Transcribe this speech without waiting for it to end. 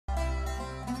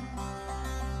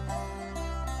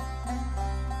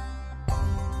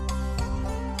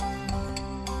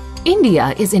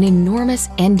India is an enormous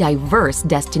and diverse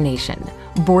destination,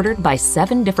 bordered by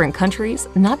 7 different countries,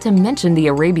 not to mention the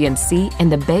Arabian Sea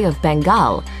and the Bay of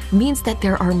Bengal, means that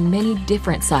there are many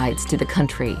different sides to the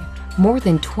country. More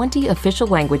than 20 official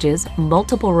languages,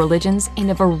 multiple religions,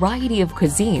 and a variety of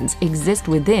cuisines exist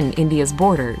within India's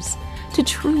borders. To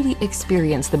truly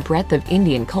experience the breadth of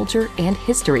Indian culture and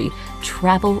history,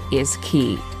 travel is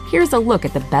key. Here's a look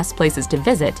at the best places to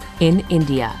visit in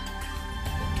India.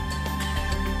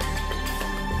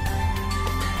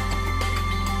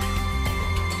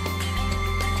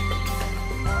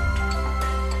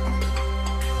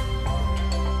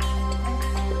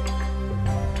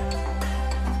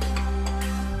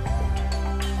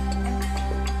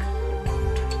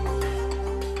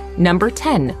 Number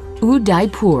 10.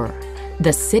 Udaipur.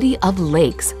 The city of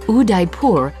lakes,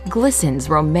 Udaipur glistens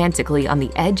romantically on the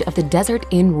edge of the desert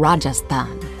in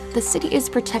Rajasthan. The city is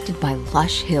protected by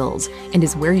lush hills and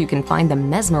is where you can find the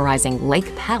mesmerizing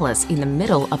Lake Palace in the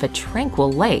middle of a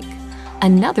tranquil lake.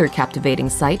 Another captivating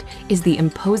sight is the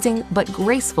imposing but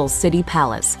graceful city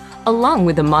palace, along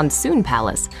with the Monsoon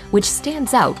Palace, which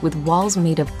stands out with walls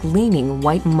made of gleaming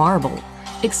white marble.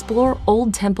 Explore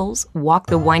old temples, walk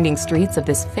the winding streets of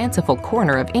this fanciful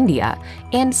corner of India,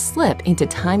 and slip into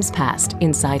times past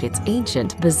inside its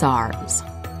ancient bazaars.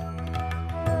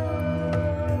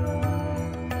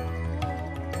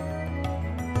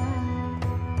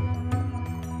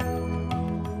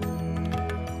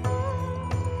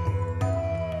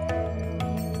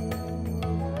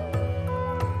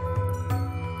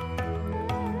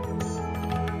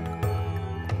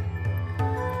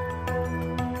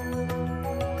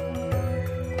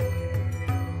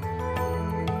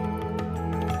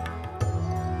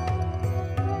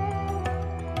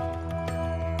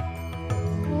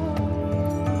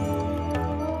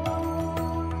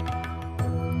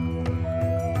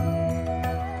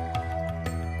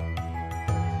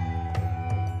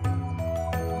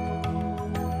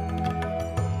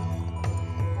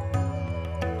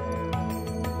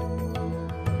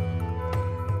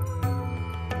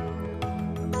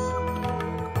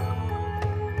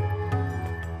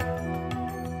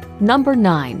 Number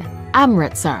 9.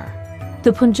 Amritsar.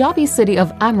 The Punjabi city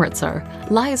of Amritsar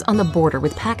lies on the border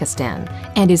with Pakistan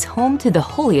and is home to the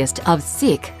holiest of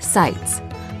Sikh sites.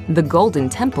 The Golden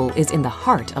Temple is in the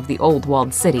heart of the old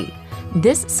walled city.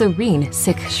 This serene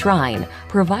Sikh shrine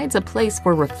provides a place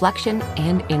for reflection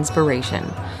and inspiration.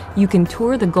 You can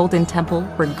tour the Golden Temple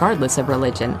regardless of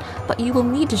religion, but you will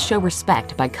need to show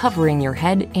respect by covering your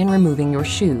head and removing your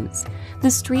shoes. The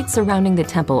streets surrounding the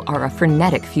temple are a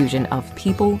frenetic fusion of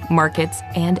people, markets,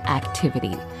 and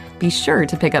activity. Be sure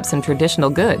to pick up some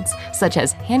traditional goods, such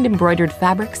as hand-embroidered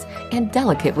fabrics and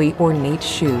delicately ornate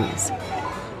shoes.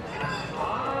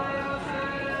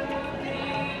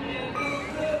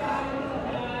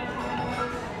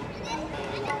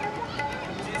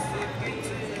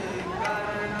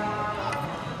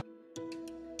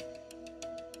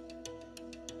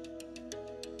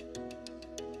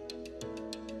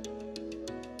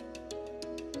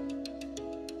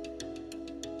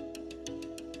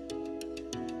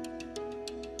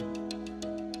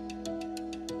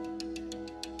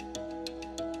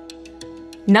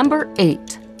 Number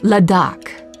 8. Ladakh.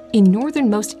 In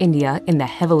northernmost India, in the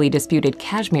heavily disputed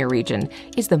Kashmir region,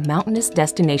 is the mountainous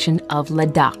destination of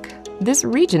Ladakh. This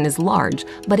region is large,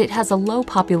 but it has a low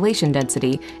population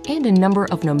density and a number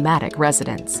of nomadic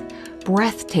residents.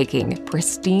 Breathtaking,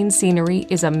 pristine scenery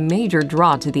is a major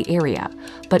draw to the area,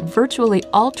 but virtually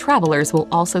all travelers will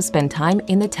also spend time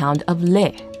in the town of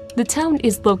Leh. The town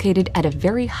is located at a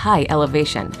very high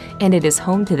elevation, and it is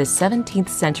home to the 17th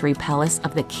century palace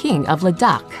of the King of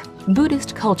Ladakh.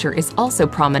 Buddhist culture is also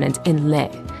prominent in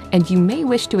Leh, and you may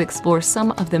wish to explore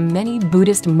some of the many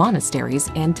Buddhist monasteries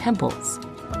and temples.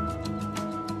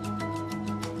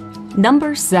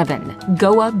 Number 7.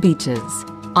 Goa beaches.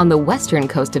 On the western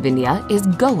coast of India is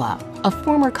Goa, a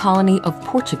former colony of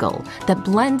Portugal that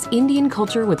blends Indian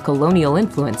culture with colonial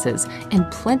influences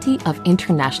and plenty of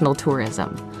international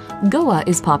tourism. Goa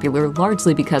is popular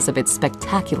largely because of its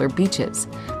spectacular beaches.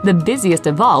 The busiest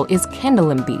of all is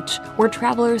Candolim Beach, where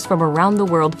travelers from around the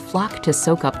world flock to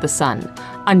soak up the sun.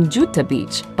 Anjuta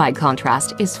Beach, by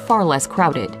contrast, is far less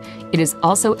crowded. It is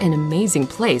also an amazing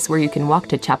place where you can walk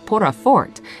to Chapora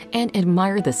Fort and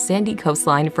admire the sandy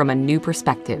coastline from a new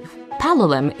perspective.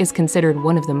 Palolem is considered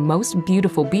one of the most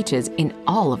beautiful beaches in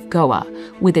all of Goa,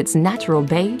 with its natural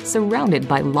bay surrounded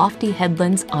by lofty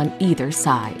headlands on either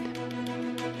side.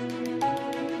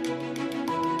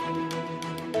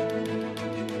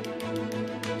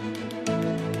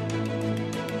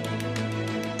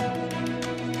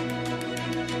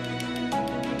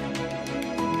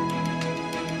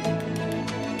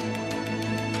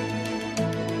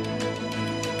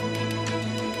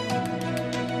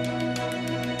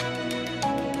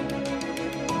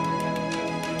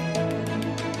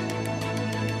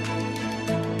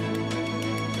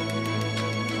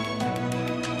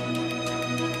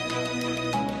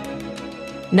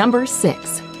 Number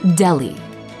 6. Delhi.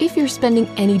 If you're spending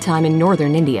any time in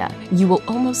northern India, you will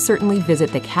almost certainly visit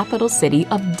the capital city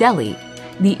of Delhi.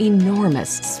 The enormous,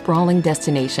 sprawling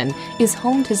destination is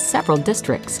home to several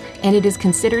districts, and it is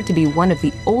considered to be one of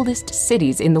the oldest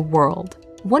cities in the world.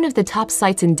 One of the top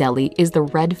sites in Delhi is the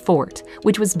Red Fort,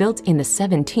 which was built in the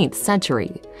 17th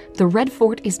century. The Red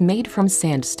Fort is made from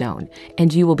sandstone,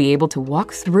 and you will be able to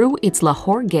walk through its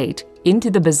Lahore Gate,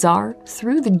 into the bazaar,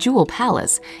 through the Jewel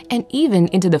Palace, and even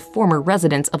into the former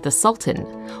residence of the Sultan.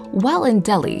 While in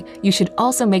Delhi, you should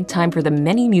also make time for the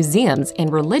many museums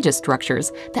and religious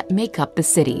structures that make up the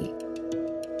city.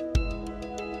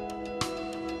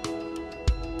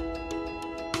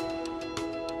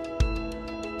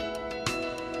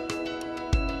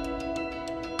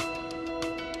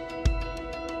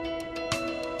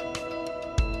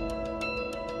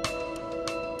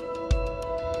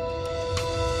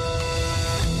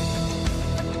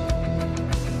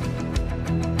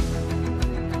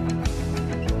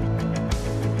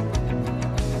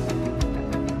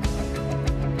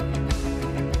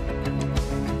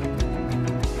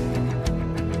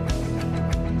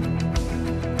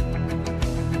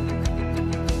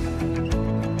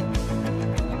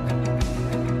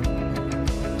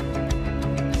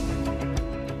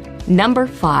 Number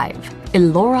 5.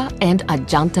 Ellora and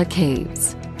Ajanta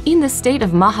Caves. In the state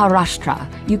of Maharashtra,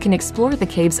 you can explore the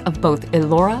caves of both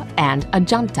Ellora and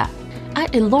Ajanta.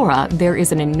 At Ellora, there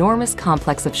is an enormous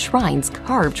complex of shrines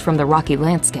carved from the rocky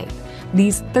landscape.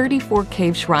 These 34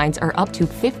 cave shrines are up to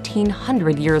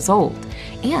 1,500 years old,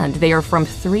 and they are from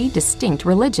 3 distinct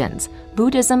religions: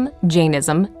 Buddhism,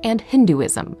 Jainism, and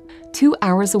Hinduism. 2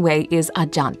 hours away is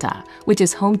Ajanta, which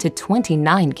is home to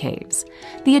 29 caves.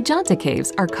 The Ajanta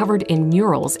caves are covered in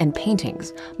murals and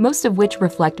paintings, most of which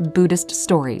reflect Buddhist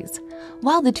stories.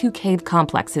 While the 2 cave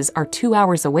complexes are 2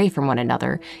 hours away from one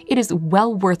another, it is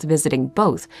well worth visiting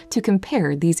both to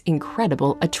compare these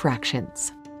incredible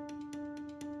attractions.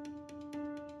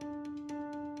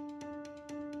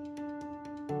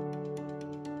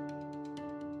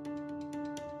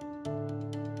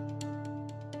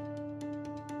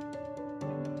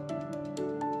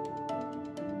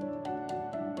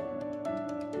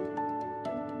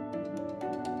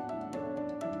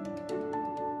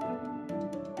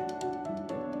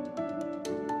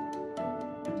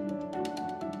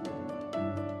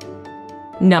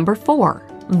 Number 4.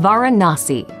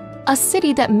 Varanasi. A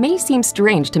city that may seem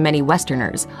strange to many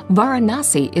Westerners,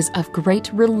 Varanasi is of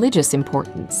great religious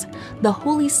importance. The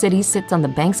holy city sits on the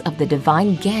banks of the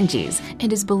divine Ganges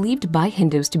and is believed by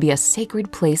Hindus to be a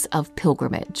sacred place of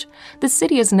pilgrimage. The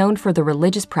city is known for the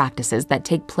religious practices that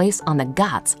take place on the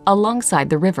Ghats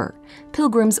alongside the river.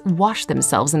 Pilgrims wash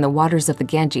themselves in the waters of the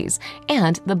Ganges,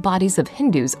 and the bodies of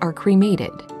Hindus are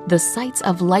cremated. The sights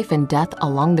of life and death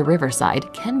along the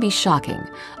riverside can be shocking,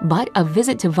 but a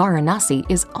visit to Varanasi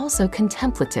is also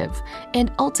contemplative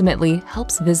and ultimately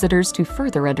helps visitors to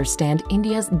further understand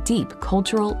India's deep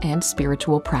cultural and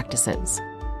spiritual practices.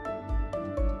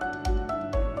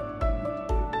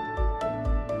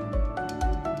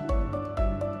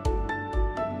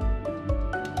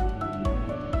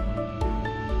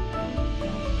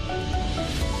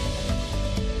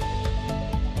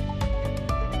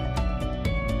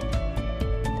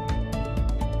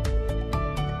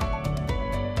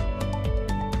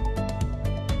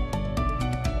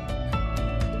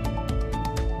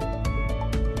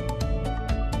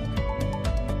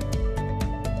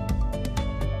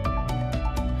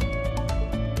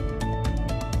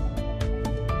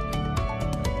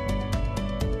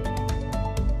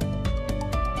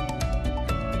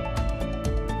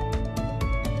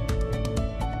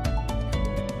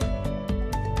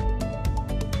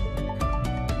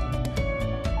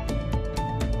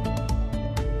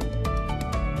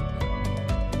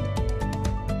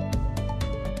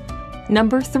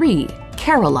 Number 3.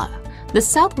 Kerala. The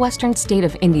southwestern state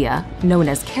of India, known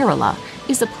as Kerala,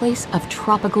 is a place of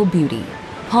tropical beauty.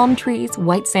 Palm trees,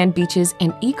 white sand beaches,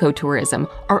 and ecotourism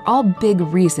are all big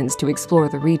reasons to explore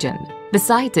the region.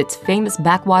 Besides its famous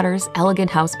backwaters,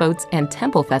 elegant houseboats, and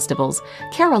temple festivals,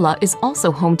 Kerala is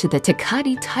also home to the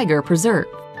Tekadi Tiger Preserve.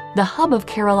 The hub of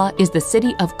Kerala is the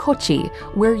city of Kochi,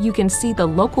 where you can see the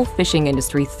local fishing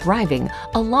industry thriving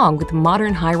along with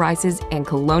modern high-rises and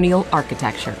colonial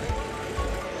architecture.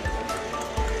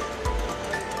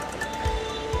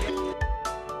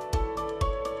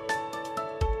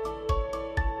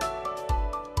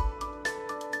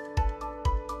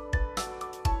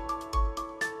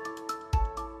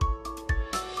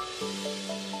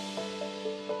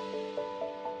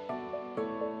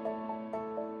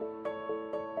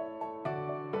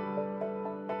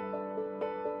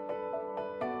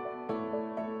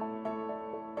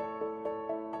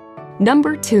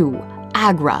 Number 2.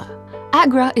 Agra.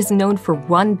 Agra is known for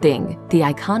one thing, the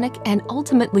iconic and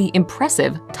ultimately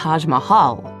impressive Taj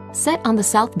Mahal. Set on the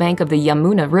south bank of the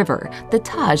Yamuna River, the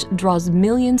Taj draws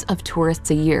millions of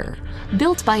tourists a year.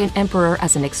 Built by an emperor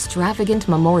as an extravagant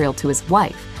memorial to his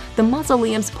wife, the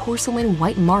mausoleum's porcelain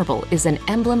white marble is an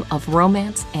emblem of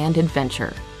romance and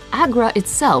adventure. Agra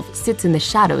itself sits in the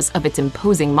shadows of its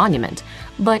imposing monument,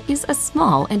 but is a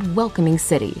small and welcoming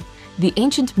city. The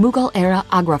ancient Mughal-era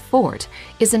Agra Fort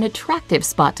is an attractive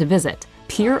spot to visit.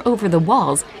 Peer over the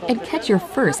walls and catch your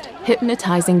first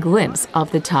hypnotizing glimpse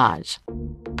of the Taj.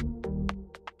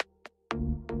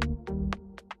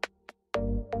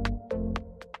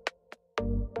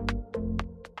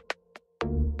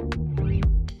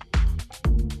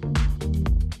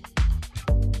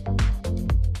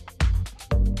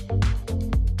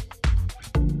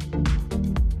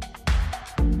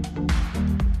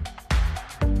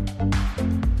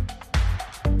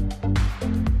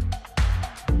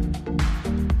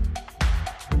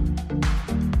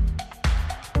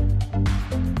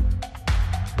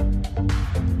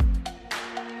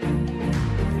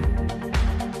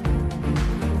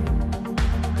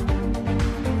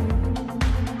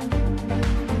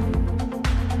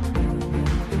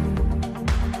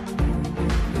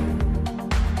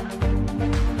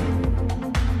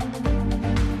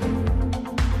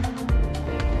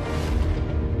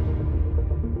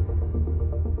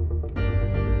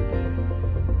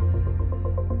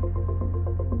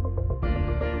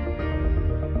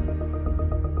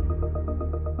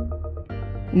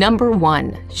 Number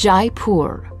 1.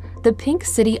 Jaipur. The pink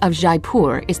city of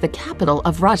Jaipur is the capital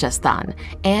of Rajasthan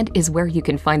and is where you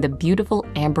can find the beautiful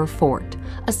Amber Fort,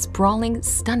 a sprawling,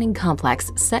 stunning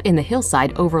complex set in the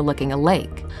hillside overlooking a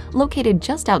lake. Located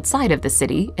just outside of the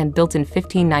city and built in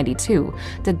 1592,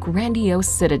 the grandiose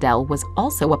citadel was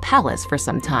also a palace for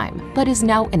some time, but is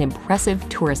now an impressive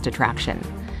tourist attraction.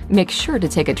 Make sure to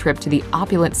take a trip to the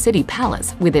opulent city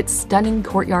palace with its stunning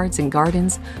courtyards and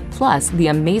gardens, plus the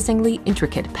amazingly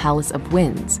intricate Palace of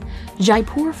Winds.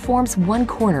 Jaipur forms one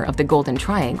corner of the Golden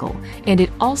Triangle, and it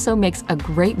also makes a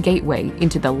great gateway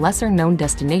into the lesser-known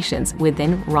destinations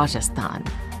within Rajasthan.